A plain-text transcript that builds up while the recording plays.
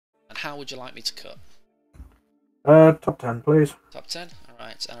how would you like me to cut? Top 10, please. Top 10?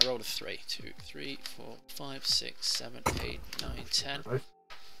 Alright, and I rolled a 3. 2, 3, 4, 5, 6, 7, 8, 9, 10. Nice.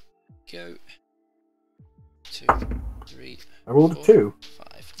 Go. 2, 3, I rolled a 4, 2.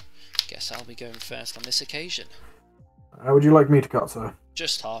 5. Guess I'll be going first on this occasion. How would you like me to cut, sir?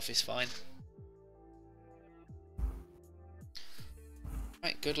 Just half is fine.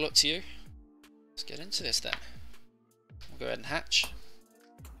 Right, good luck to you. Let's get into this then. We'll go ahead and hatch.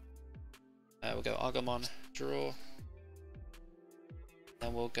 We'll go Agumon, draw.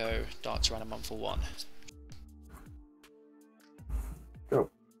 Then we'll go Dark Tyrannomon for 1. Go.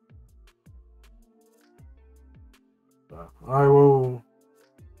 I will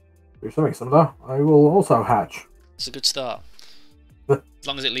do something similar. I will also hatch. It's a good start. As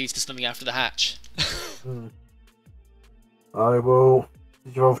long as it leads to something after the hatch. I will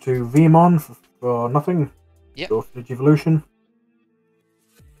evolve to Vmon for nothing. Yep. Go for Digivolution.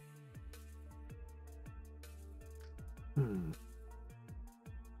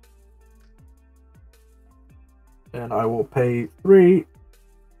 And I will pay 3,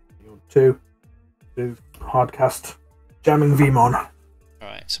 2 to hardcast Jamming Vmon.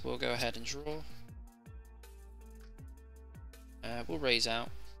 Alright, so we'll go ahead and draw. We'll raise out.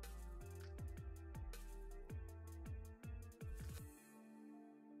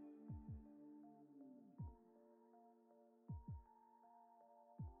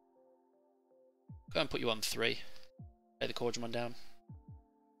 Go and put you on 3. Lay the Cordramon down.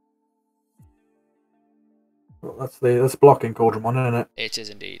 Well, that's blocking Cordramon, isn't it? It is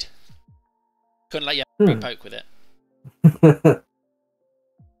indeed. Couldn't let you poke with it.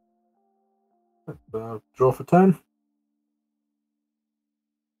 Draw for turn.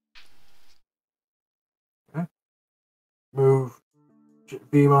 Okay. Move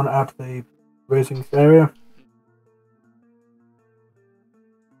Vmon out of the raising area.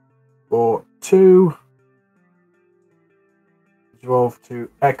 For 2. Evolve to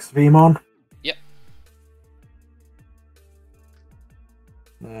X Vmon. Yep.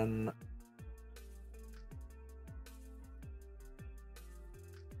 Then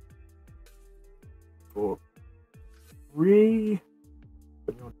for 3,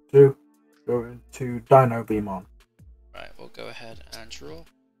 2, go into Dino Vmon. Right, we'll go ahead and draw.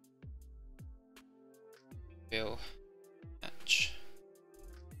 We'll match.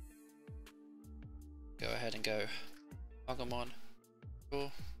 Go ahead and go Agumon, draw.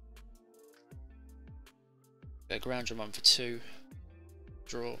 Go Groundramon for 2,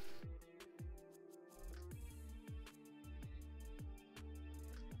 draw.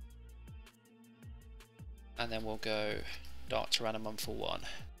 And then we'll go Dark Tyrannomon for 1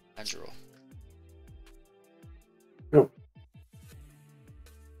 and draw. Go.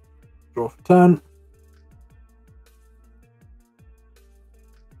 Draw for turn.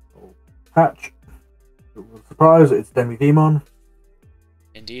 Hatch. Surprise, it's Demi Vmon.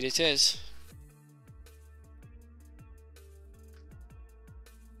 Indeed it is.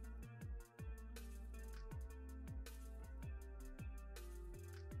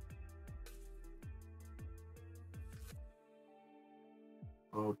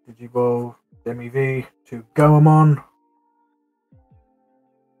 Oh, Digivolve Demi V to Goemon.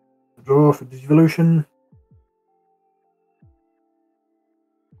 Draw for Digivolution.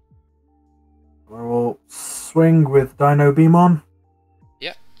 I will swing with Dino Beamon.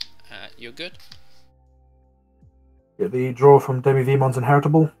 Yep, you're good. Get the draw from Demi Vemon's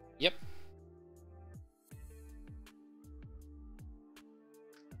Inheritable. Yep.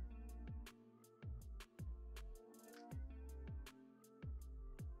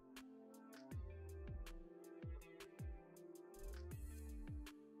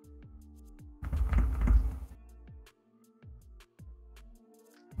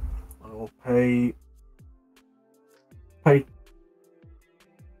 I will pay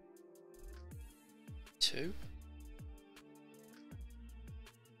 2.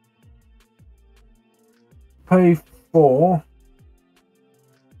 pay 4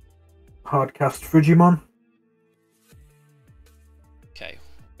 hardcast Frigimon. Okay,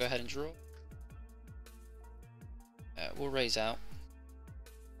 go ahead and draw. We'll raise out.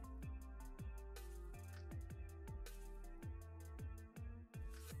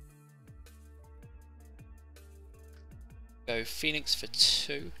 Go Phoenix for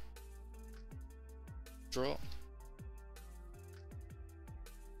 2. Draw.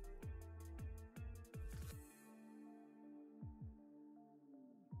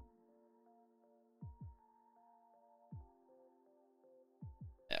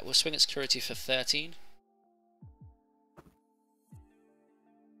 We'll swing at security for 13.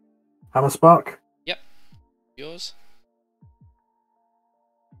 Hammer Spark. Yep. Yours.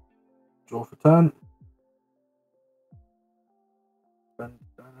 Draw for turn. Spend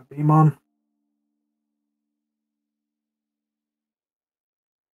Dino Beam on.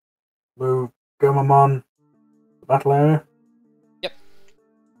 Move Gomamon to battle area. Yep.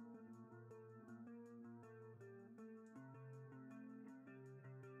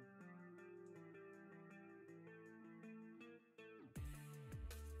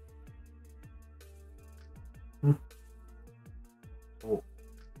 Oh.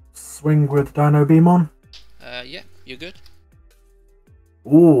 Swing with Dino Beam on. Yeah, you're good.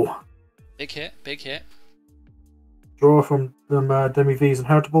 Ooh. Big hit, big hit. Draw from them Demi V's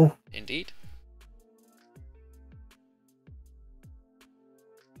Inheritable. Indeed.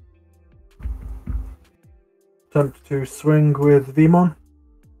 Attempt to swing with Vmon.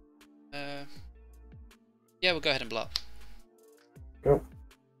 Yeah, we'll go ahead and block. Go.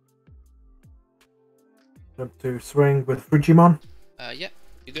 Attempt to swing with Frigimon. Yeah,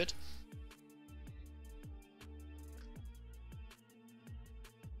 you're good.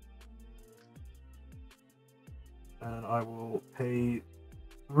 And I will pay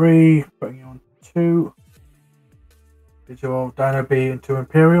 3, putting you on 2. Digital Dino B into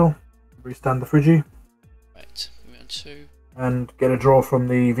Imperial. Restand the Frigi. Right, we're on 2. And get a draw from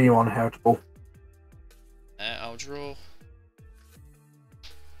the Vmon Inheritable. I'll draw.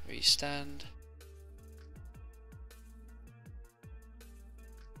 Restand.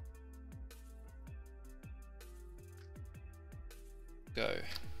 Go.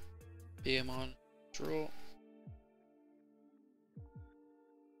 Beamon. Draw.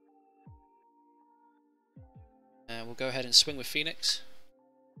 And we'll go ahead and swing with Phoenix.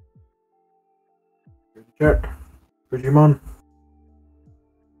 Check. Frigimon.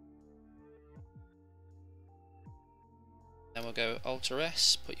 Then we'll go Alter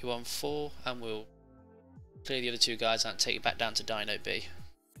S, put you on 4, and we'll clear the other 2 guys and take it back down to Dino B.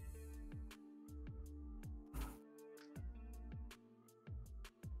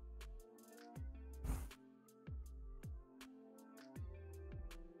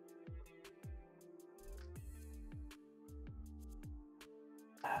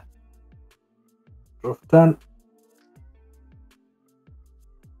 Draw for 10.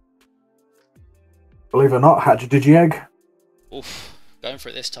 Believe it or not, hatch a Digi-Egg. Oof, going for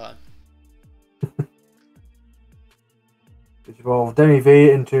it this time. Digivolve Demi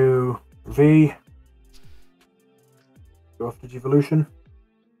V into V. Go off Digivolution.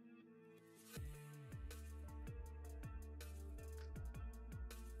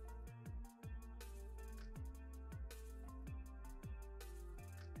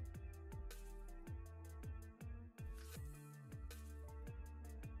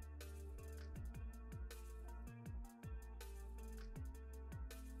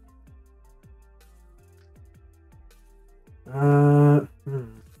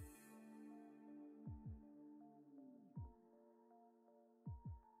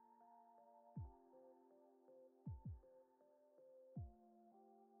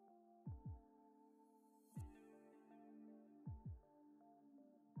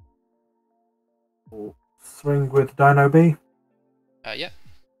 Swing with Dino B. Yeah.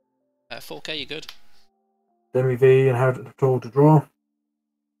 4K, you good? Demi V and have it all to draw.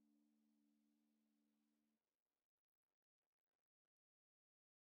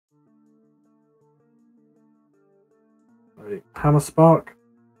 Right. Hammer Spark.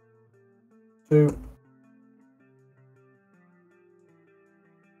 2.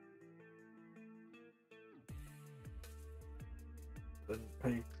 Then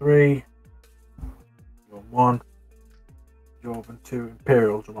pay 3. You're on 1. You're on 2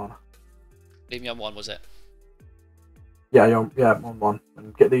 Imperial Dramana. Leave me on 1, was it? Yeah, you're on 1.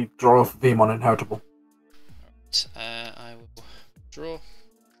 And get the draw of Vmon Inheritable. Right. I will draw.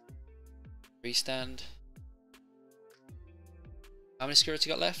 Restand. How many security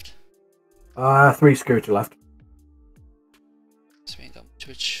got left? 3 security left. So we ain't got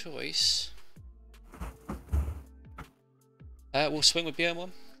to a choice. We'll swing with BM1.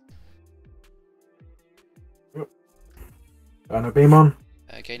 Yep. Dino Beamon.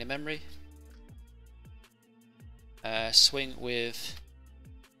 Gain a memory. Swing with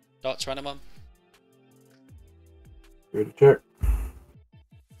Dark Tyrannomon. Security check.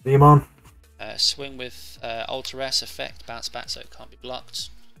 Beamon. Swing with Alter S effect, bounce back so it can't be blocked.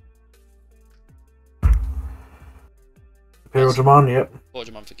 Imperial Dramon, yep.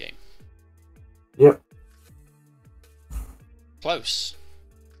 Gordo for game. Yep. Close.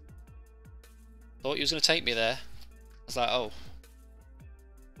 Thought you was going to take me there. I was like, oh.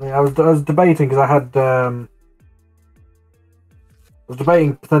 Yeah, I was debating because I was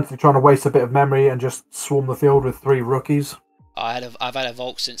debating potentially trying to waste a bit of memory and just swarm the field with 3 rookies. I've had a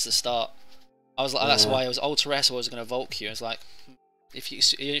Volk since the start. I was like, that's why I was Alter S. I was going to Volk you. I was like, if you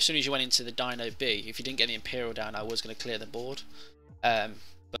as soon as you went into the Dino B, if you didn't get the Imperial down, I was going to clear the board. But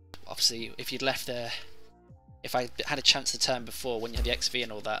obviously, if you'd left there, if I had a chance to turn before when you had the XV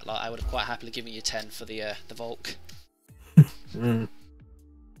and all that, like I would have quite happily given you 10 for the Volk.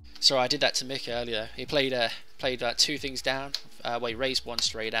 So I did that to Mick earlier. He played two things down. Well, he raised one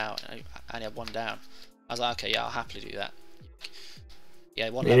straight out and he had one down. I was like, okay, yeah, I'll happily do that. Yeah,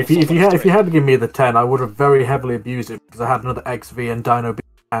 one if you had given me the 10, I would have very heavily abused it because I had another XV and Dino B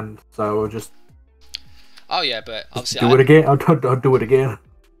hand. So just. Oh yeah, but obviously do it again. I'll do it again.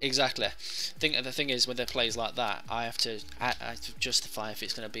 Exactly. The thing is, with their plays like that, I have to justify if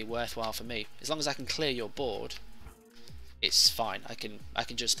it's going to be worthwhile for me. As long as I can clear your board, it's fine. I can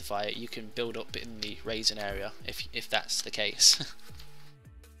justify it. You can build up in the raising area if that's the case.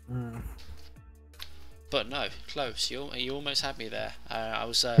 But no, close. You almost had me there. I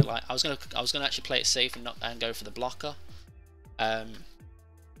was gonna actually play it safe and go for the blocker,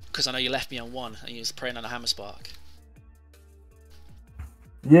 because I know you left me on one and you was praying on a hammer spark.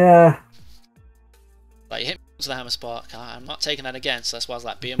 Yeah. Like you hit me with the hammer spark. I'm not taking that again. So that's why I was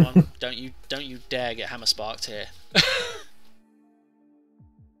like, Beamon, don't you dare get hammer sparked here.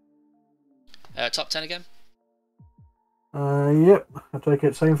 Top 10 again? Yep. I take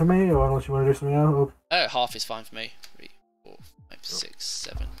it same for me, or unless you want to do something else. Half is fine for me. 3, 4, 5, 6,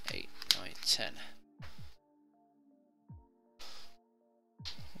 7, 8, 9, 10.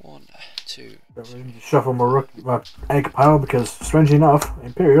 1, 2. Shuffle my egg pile because, strangely enough,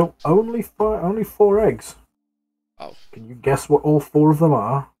 Imperial only 4 eggs. Oh. Can you guess what all 4 of them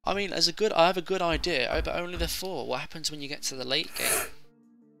are? I mean, I have a good idea, but only the 4. What happens when you get to the late game?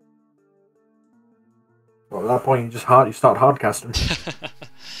 Well, at that point, you start hard casting.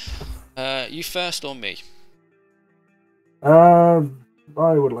 You first or me? I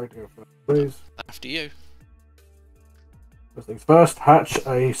would like to go first, please. After you. First things first, hatch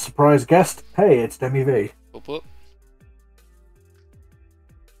a surprise guest. Hey, it's Demi V. Whoop whoop.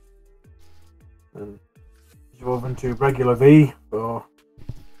 And evolve into regular V for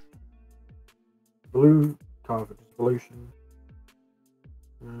blue, kind of a dissolution.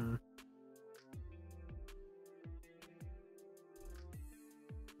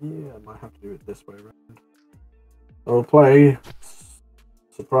 Yeah, I might have to do it this way around. I'll play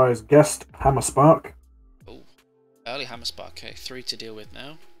surprise guest Hammer Spark. Oh, early Hammer Spark. Okay, 3 to deal with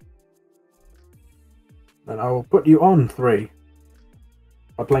now. And I will put you on 3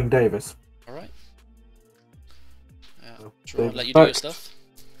 by playing Davis. Alright. So, let you do your stuff.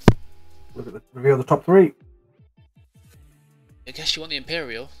 Look at reveal the top 3. I guess you want the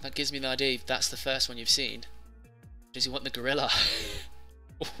Imperial. That gives me the idea that's the first one you've seen. Does you want the Gorilla?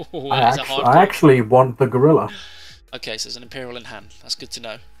 Ooh, I actually want the Gorilla. Okay, so there's an Imperial in hand. That's good to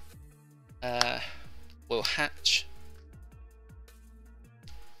know. We'll hatch.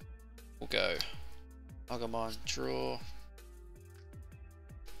 We'll go Agumon, draw.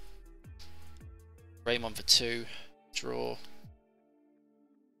 Raymond for 2, draw.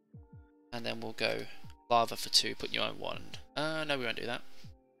 And then we'll go Lava for 2, put you on 1. No, we won't do that.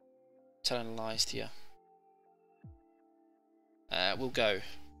 Telling lies to you. We'll go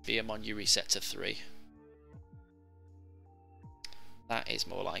Beamon, you reset to 3. That is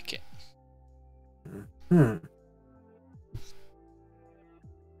more like it.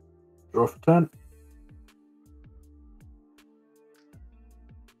 Draw for 10.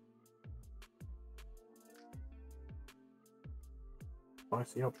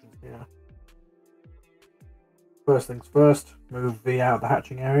 Spicy options here. First things first, move V out of the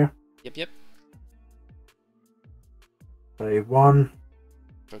hatching area. Yep. Play 1.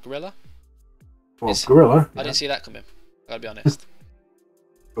 For a Gorilla? Well, Gorilla. I didn't see that coming. Gotta be honest.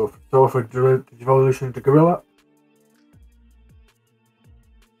 Go for Devolution to Gorilla.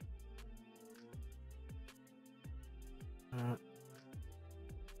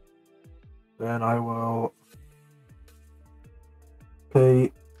 Then I will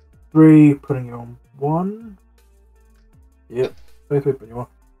pay 3, putting you on 1. Yep, pay 3, putting you on.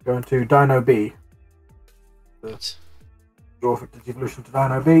 Going to Dino B. Draw for Devolution to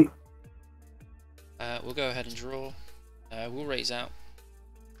Dino B. We'll go ahead and draw. We'll raise out.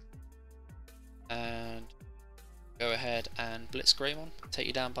 And go ahead and Blitz Greymon. Take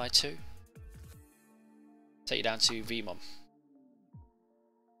you down by 2. Take you down to Vmon.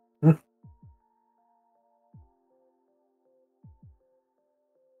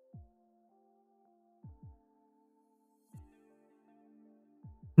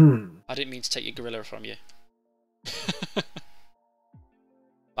 I didn't mean to take your Gorilla from you. But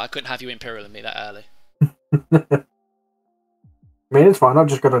I couldn't have you Imperial in me that early. I mean, it's fine. I've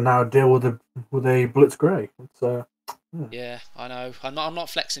just got to now deal with a Blitz Grey. It's Yeah, I know. I'm not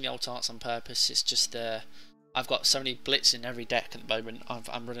flexing the old tarts on purpose. It's just I've got so many Blitz in every deck at the moment.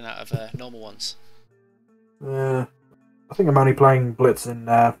 I'm running out of normal ones. I think I'm only playing Blitz in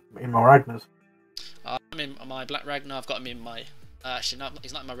my Ragnars. I'm in my Black Ragnar. I've got him in my. Actually, no,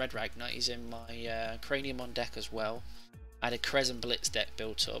 he's not in my Red Ragnar. He's in my Cranium on deck as well. I had a Crescent Blitz deck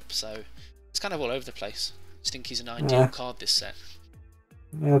built up, so it's kind of all over the place. I just think he's an ideal card this set.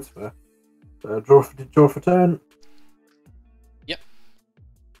 Yeah, that's fair. So draw for turn. Yep.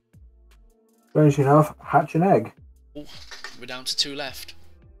 Strange enough, hatch an egg. Ooh, we're down to 2 left.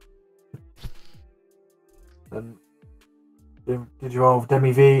 Then did you evolve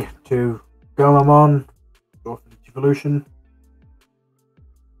Demi V to Gomamon? Draw for Evolution.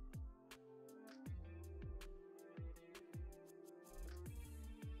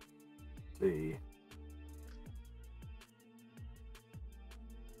 Let's see.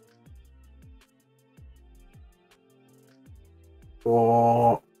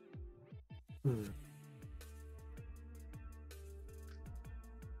 Or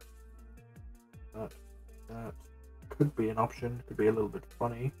that could be an option. Could be a little bit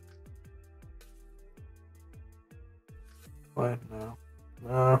funny. Wait, no,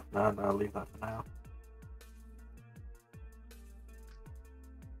 leave that for now.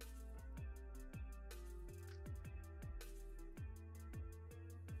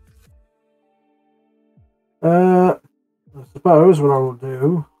 I suppose what I will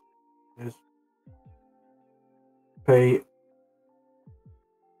do is pay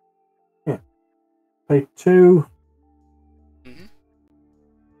 2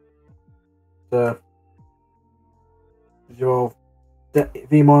 to evolve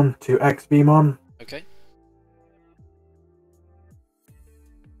Vmon to X Vmon. Okay.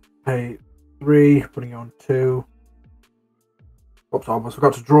 Pay 3, putting on 2. Oops, I almost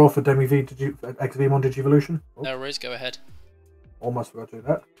forgot to draw for Demi V X Vmon Digivolution. No worries, go ahead. Almost forgot to do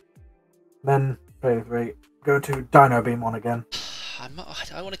that. Then pay 3, go to Dino Beam on again.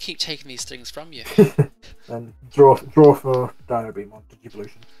 I want to keep taking these things from you. Then draw for Dino Beam on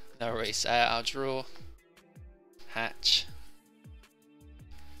Digivolution. No worries. I'll draw. Hatch.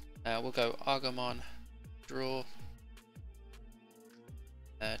 We'll go Argomon. Draw.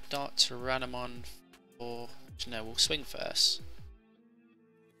 Dart Tyrannomon for. No, we'll swing first.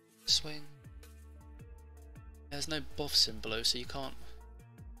 Swing. There's no buffs in blue, so you can't.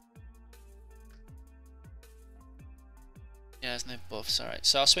 Yeah, there's no buffs. Alright,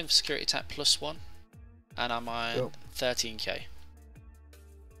 so I'll swing for security attack +1, and I'm on 13k.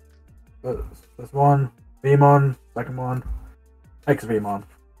 First one, Vmon, second one, X Vmon.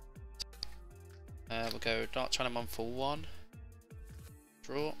 We'll go Dart Tyrannomon for 1.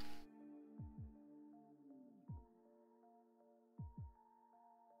 Draw.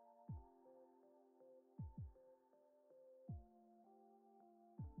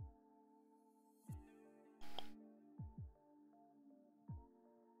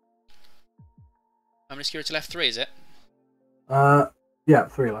 How many security left? 3, is it? Yeah,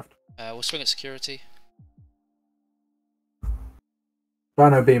 3 left. We'll swing at security.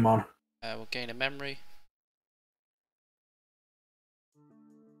 Dino Beam on. We'll gain a memory.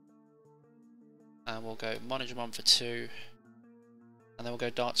 And we'll go Monogamon for 2. And then we'll go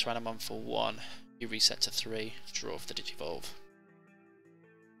Dart Tyrannomon for 1. You reset to 3. Draw for the Digivolve.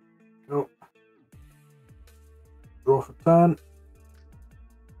 Cool. Draw for turn.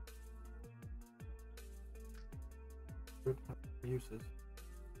 Good uses.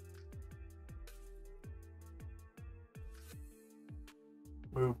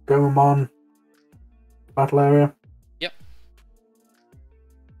 Move Gomamon. Battle area. Yep.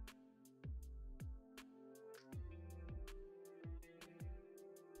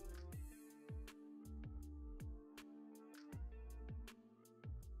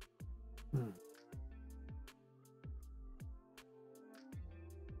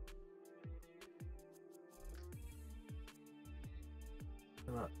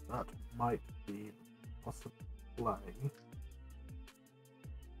 That might be possible play.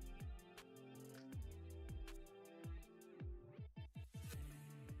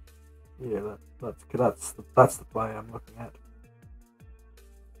 Yeah, that's the play I'm looking at.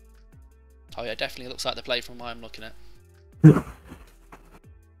 Oh yeah, definitely looks like the play from what I'm looking at.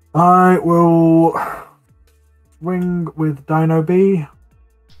 I will swing with Dino B.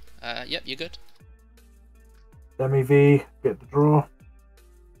 Yep, you're good. Demi V, get the draw.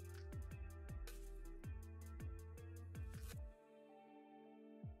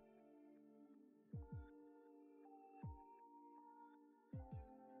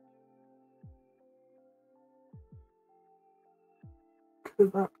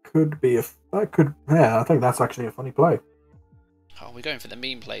 that could be yeah, I think that's actually a funny play. Oh, we're going for the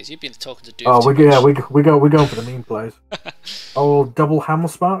meme plays. You've been talking to Doof Oh, too much. we're going for the meme plays. Oh, double hammer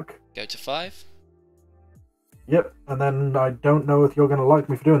spark. Go to 5. Yep, and then I don't know if you're going to like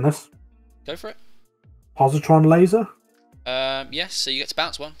me for doing this. Go for it. Positron laser. Yes, so you get to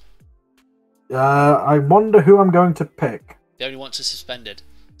bounce one. I wonder who I'm going to pick. The only ones are suspended.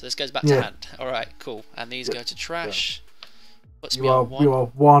 So this goes back to hand. Alright, cool. And these go to trash. Puts me on 1. You are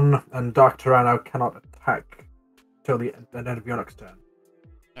 1, and Dark Tyranno cannot attack till the end of your next turn.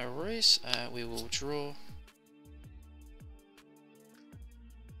 No worries. We will draw.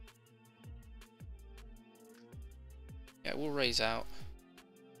 Yeah, we'll raise out.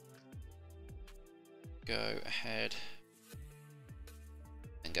 Go ahead.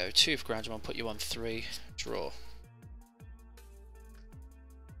 And go 2 for Grandmon, put you on 3. Draw.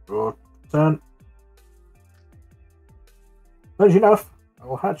 Draw. Turn. Strange enough, I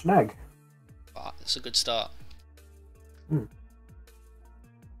will hatch an egg. Ah, that's a good start.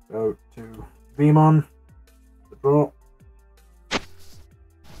 Go to Vemon. The draw.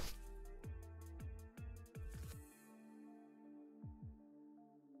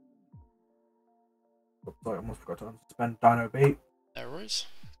 Oops, I almost forgot to spend Dino B. No worries.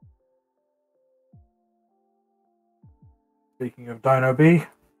 Speaking of Dino B,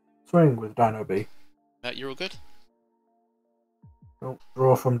 swing with Dino B. You're all good? Oh,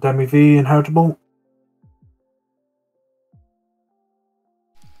 draw from Demi V, inheritable.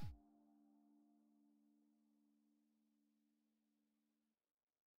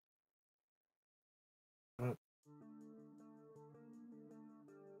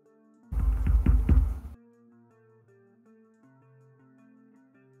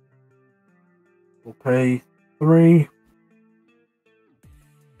 We'll pay 3.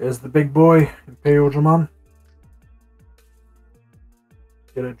 Here's the big boy, Imperial Dramon.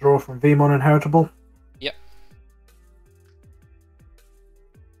 Get a draw from Vemon inheritable. Yep.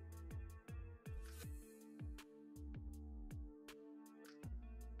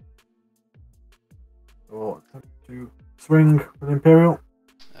 Or to swing with Imperial.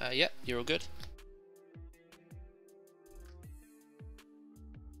 Yep, you're all good.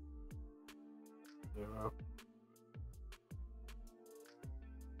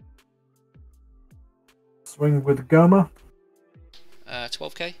 Swing with Goma.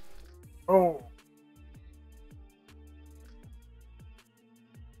 12k. Oh.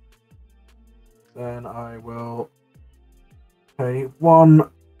 Then I will pay 1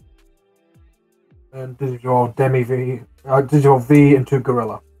 and digital Demi V, digital V into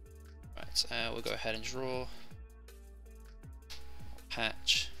Gorilla. Right, we'll go ahead and draw.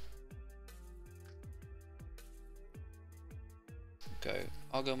 Patch. Go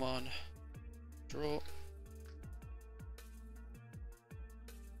Agumon. Draw.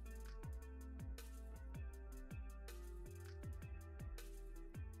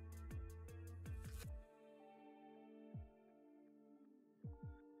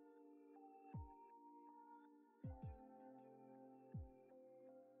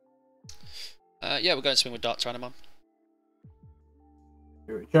 Yeah, we're going to swing with Dark Tyrannomon.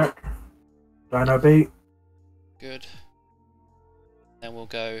 Do a check. Dino B. Good. Then we'll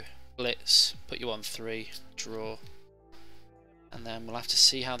go Blitz, put you on 3, draw. And then we'll have to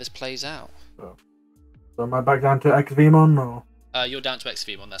see how this plays out. So am I back down to X Vemon or? You're down to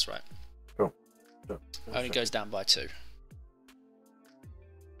XV1, that's right. Cool. Only goes down by 2.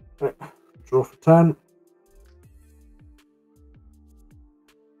 Okay. Draw for 10.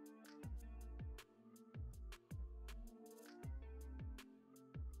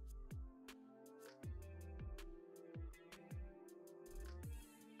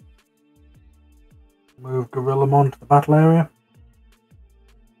 Move Gorillamon to the battle area.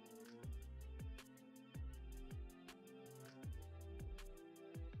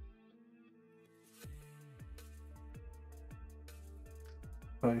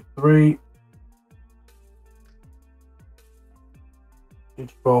 Play 3.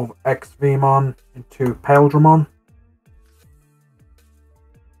 Evolve X Vemon into Paildramon.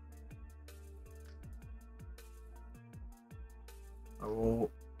 I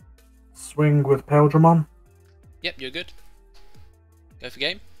will swing with Paildramon. Yep, you're good. Go for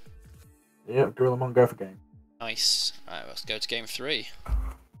game. Yep, Gorillamon, go for game. Nice. Alright, let's go to game 3.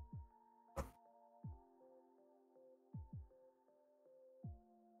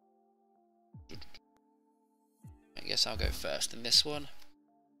 I guess I'll go first in this one.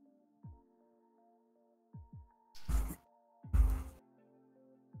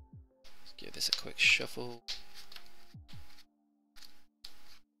 Let's give this a quick shuffle.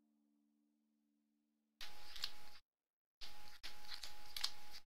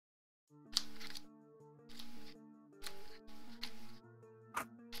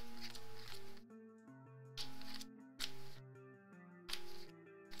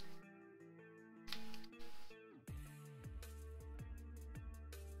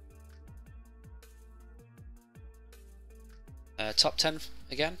 Top 10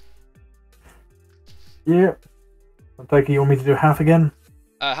 again. Yeah. I'm taking you want me to do half again?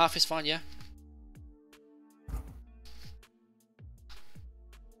 Half is fine, yeah.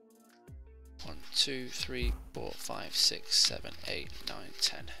 One, 2, 3, 4, 5, 6, 7, 8, 9,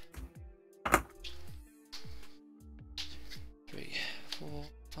 10. 3, 4,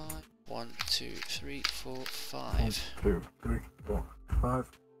 5. 1, 2, 3, 4, 5. 1, 2, 3, 4,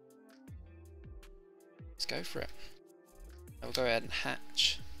 5. Let's go for it. We'll go ahead and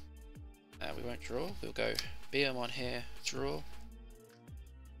hatch. We won't draw. We'll go BM on here, draw,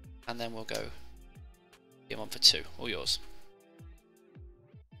 and then we'll go BM on for 2. All yours.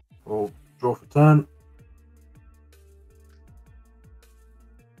 We'll draw for turn.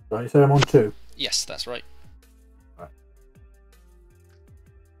 So you say I'm on 2? Yes, that's right.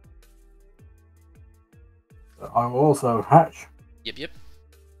 I will also hatch. Yep.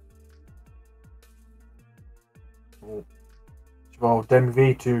 We'll evolve Demi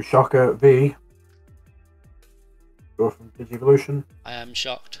V to Shocker V. Go from Digivolution. I am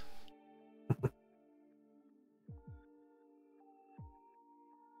shocked.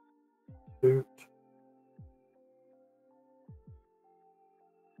 Boot.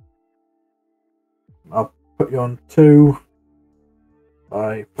 I'll put you on 2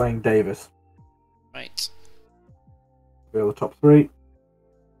 by playing Davis. Right. Reveal the top 3.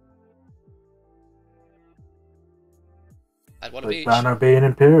 Add one of each. Dino B and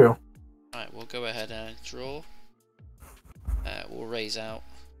Imperial. Right, we'll go ahead and draw. We'll raise out.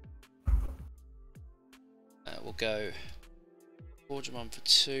 We'll go Forgemon for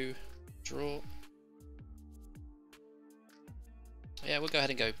 2. Draw. Yeah, we'll go ahead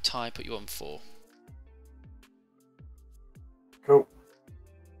and go tie, put you on 4. Cool.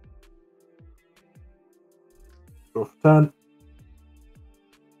 Draw for turn.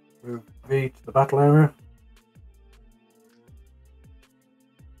 Move V to the battle area.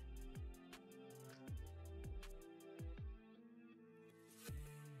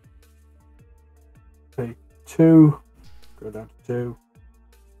 Take 2. Go down to 2.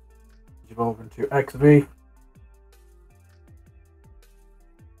 Evolve into XV.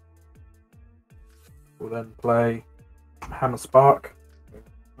 We'll then play Hammer Spark.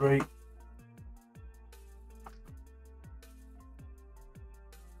 3.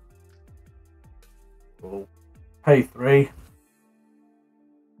 We'll pay 3.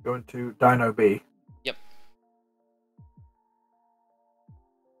 Go into Dino B. Yep.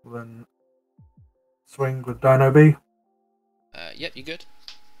 We'll then swing with Dino B. Yep, you good?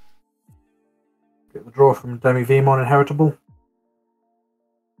 Get the draw from Demi Vmon Inheritable.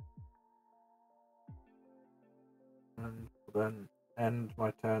 And then end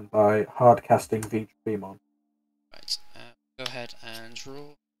my turn by hard casting Vmon. Right. Go ahead and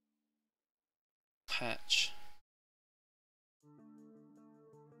draw. Hatch.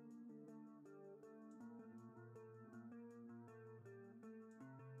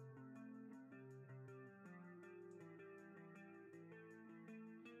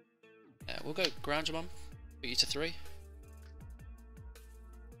 We'll go Groundramon. Put you to 3.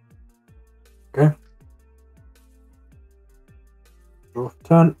 Okay. Draw for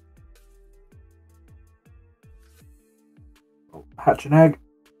turn. Oh, hatch an egg.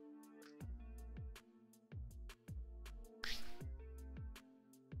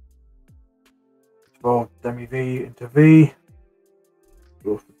 Evolve Demi V into V.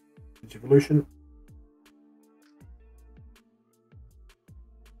 Draw for Digivolution.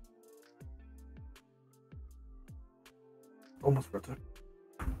 Almost got to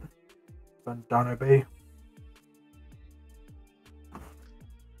spend Dino B.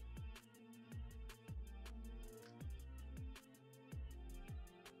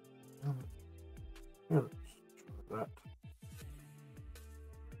 Yeah, let's try that.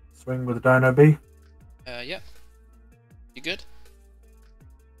 Swing with the Dino B. Yep. You good?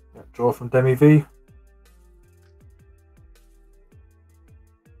 Yeah, draw from Demi V.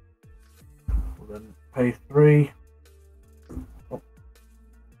 We'll then pay 3. Oh.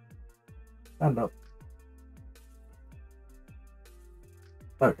 Stand up.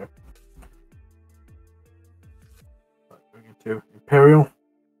 Okay. Right, going into Imperial.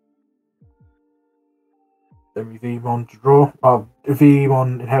 Demi Vmon to draw.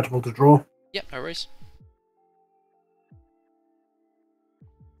 Vmon Inheritable to draw. Yep, no worries.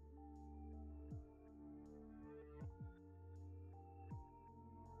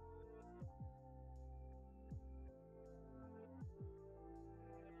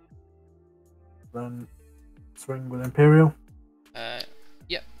 Then swing with Imperial.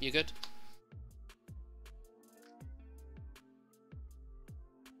 Yep, you good?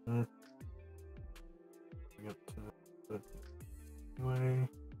 We get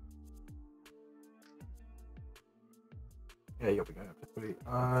you'll be going up to 3.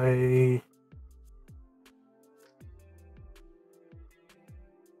 I...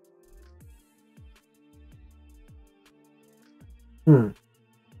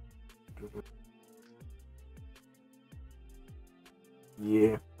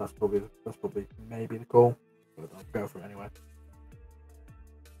 Yeah, that's probably maybe the call, but I'll go for it anyway.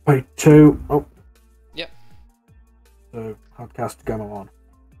 Pay 2. Oh. Yep. So hard cast Gamma on.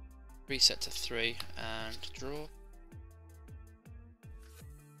 Reset to 3 and draw.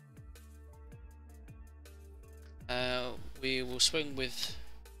 We will swing with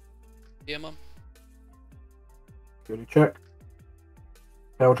Diamond. Purely check.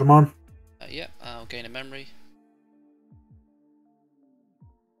 Belgium on. Yep, I'll gain a memory.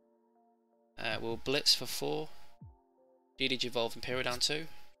 We'll blitz for 4. DDG evolve Imperial down 2.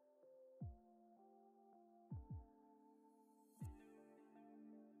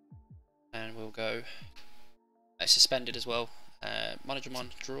 And we'll go suspended as well.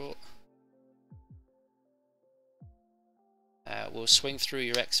 Monodramon, draw. We'll swing through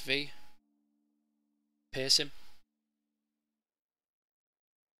your XV. Pierce him.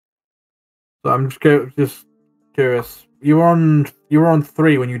 So I'm just curious. You were on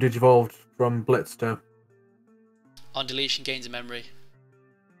 3 when you digivolved from Blitz to. On deletion, gains a memory.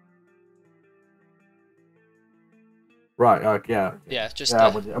 Right. Yeah. Yeah. Just. Yeah,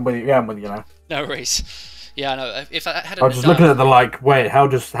 I'm with you. Yeah, I'm with you now. No worries. Yeah, no. If I had. I was just looking at the like. Wait, how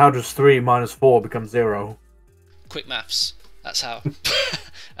does 3 minus 4 become 0? Quick maths. That's how.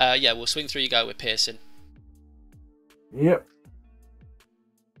 Yeah, we'll swing through. You go with piercing. Yep.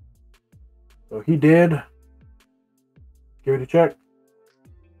 So he did. Give it a check.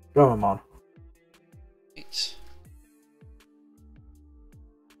 Go on. 8.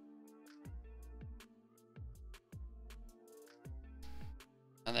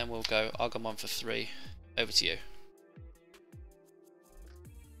 And then we'll go Argomon for 3. Over to you.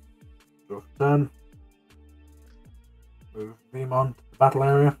 Draw for turn. Move Vemon to the battle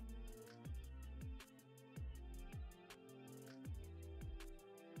area.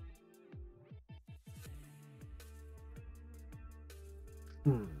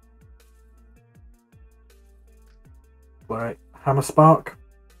 Right, Hammer Spark.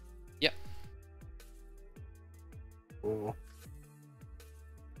 Yep. 4.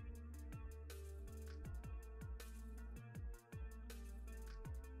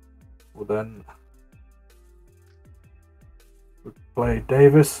 Well then, we play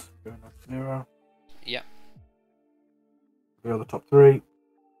Davis. Going up 0. Yep. Reveal the top 3.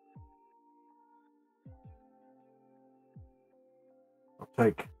 I'll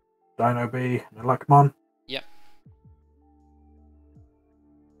take Dino B and Lakmon. Yep.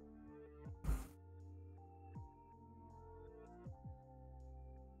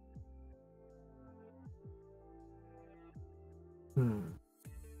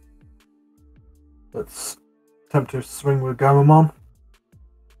 Let's attempt to swing with Gamamon.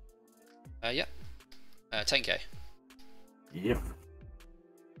 Yep. 10k. Yep.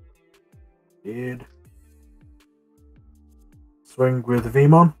 Did. Swing with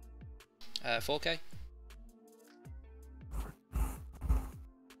Vemon. 4k.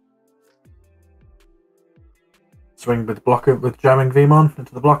 Swing with blocker with jamming Vemon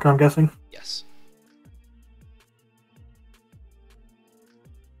into the blocker, I'm guessing. Yes.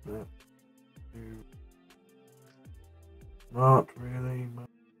 Not really much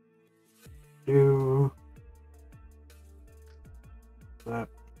to do. That.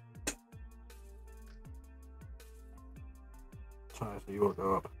 So you will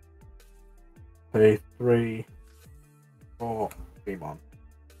go up. Pay 3, 4, Vemon.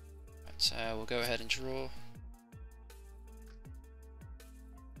 Right, we'll go ahead and draw.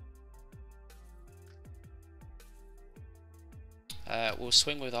 We'll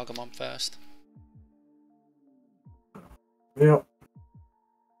swing with Argomon first. Yep.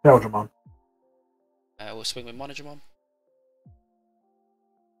 Belgiumon. We'll swing with Monodramon.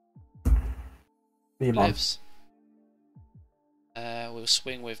 Vemon. Lives. We'll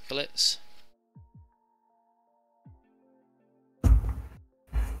swing with Blitz.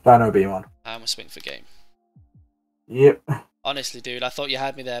 Dino Vemon. And we'll swing for game. Yep. Honestly, dude, I thought you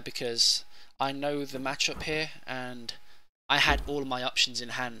had me there because I know the matchup here and I had all my options in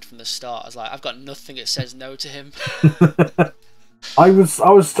hand from the start. I was like, I've got nothing that says no to him. I was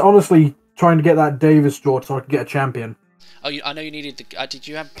honestly trying to get that Davis draw so I could get a champion. Oh, I know you needed the. Did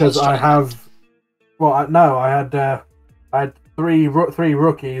you have? Because I have. Well, I had three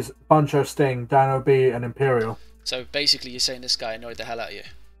rookies: Buncho, Sting, Dino B, and Imperial. So basically, you're saying this guy annoyed the hell out of you.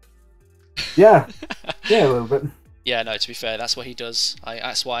 Yeah, yeah, a little bit. Yeah, no. To be fair, that's what he does.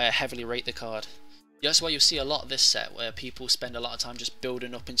 That's why I heavily rate the card. That's why you'll see a lot of this set where people spend a lot of time just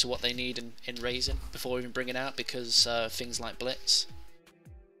building up into what they need in raising before even bringing out, because things like Blitz.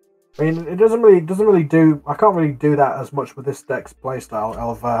 I mean, it doesn't really do. I can't really do that as much with this deck's playstyle.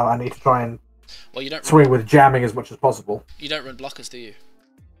 Of I need to try and Well, you don't swing with jamming as much as possible. You don't run blockers, do you?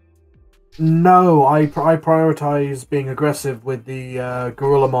 No, I prioritize being aggressive with the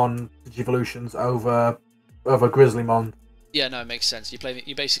Gorillamon Digivolutions over Grizzlymon. Yeah, no, it makes sense. You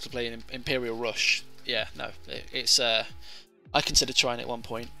basically play an Imperial Rush. Yeah, no, it's I considered trying it at one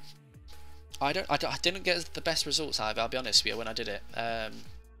point. I didn't get the best results out of it, I'll be honest with you, when I did it.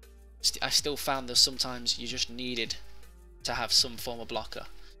 I still found that sometimes you just needed to have some form of blocker.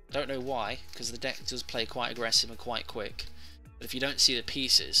 I don't know why, because the deck does play quite aggressive and quite quick. But if you don't see the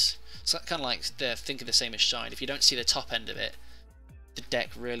pieces, it's kind of like think of the same as Shine. If you don't see the top end of it, the deck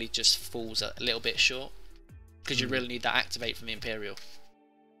really just falls a little bit short, because you really need that activate from the Imperial.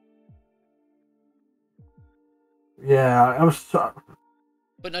 Yeah, I was.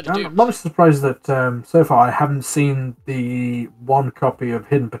 But no, I'm not surprised that so far I haven't seen the one copy of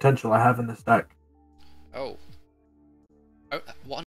Hidden Potential I have in this deck. Oh, what